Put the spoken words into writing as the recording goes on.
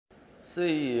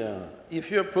See,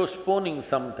 if you're postponing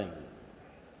something,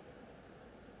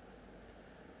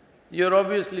 you're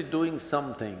obviously doing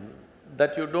something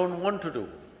that you don't want to do.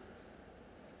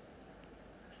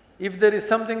 If there is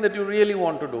something that you really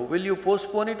want to do, will you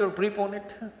postpone it or prepone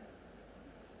it?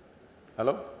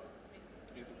 Hello?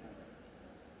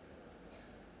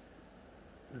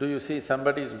 Do you see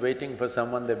somebody is waiting for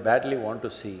someone they badly want to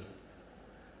see?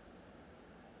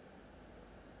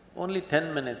 Only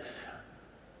 10 minutes.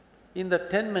 In the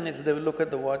 10 minutes, they will look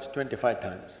at the watch 25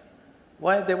 times.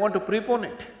 Why? They want to prepone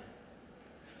it.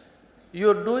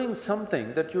 You're doing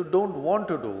something that you don't want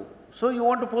to do, so you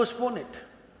want to postpone it.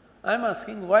 I'm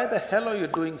asking, why the hell are you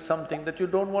doing something that you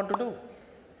don't want to do?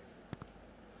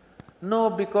 No,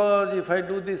 because if I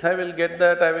do this, I will get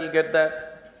that, I will get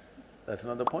that. That's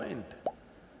not the point.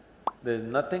 There's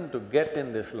nothing to get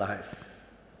in this life.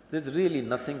 There's really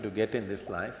nothing to get in this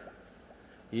life.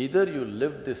 Either you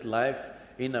lived this life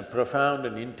in a profound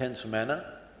and intense manner,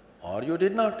 or you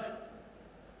did not.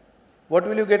 What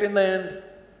will you get in the end?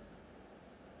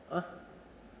 Huh?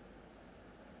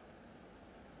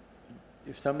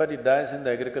 If somebody dies in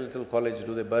the agricultural college,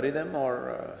 do they bury them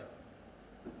or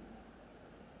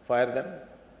fire them?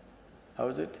 How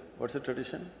is it? What's the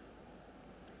tradition?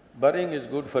 Burying is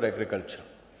good for agriculture,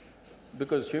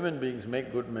 because human beings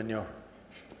make good manure.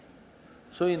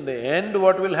 So in the end,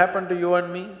 what will happen to you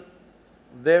and me?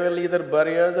 They will either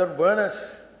bury us or burn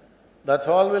us. That's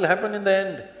all will happen in the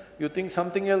end. You think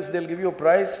something else, they'll give you a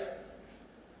prize?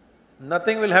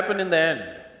 Nothing will happen in the end.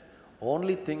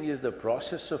 Only thing is the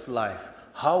process of life.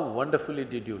 How wonderfully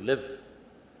did you live?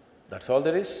 That's all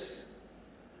there is.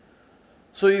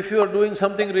 So if you are doing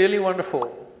something really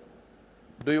wonderful,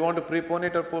 do you want to prepone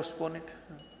it or postpone it?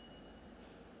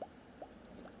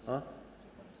 Huh?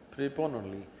 Prepone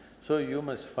only. So you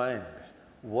must find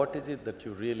what is it that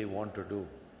you really want to do.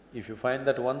 If you find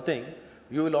that one thing,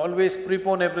 you will always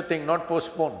prepone everything, not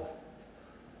postpone.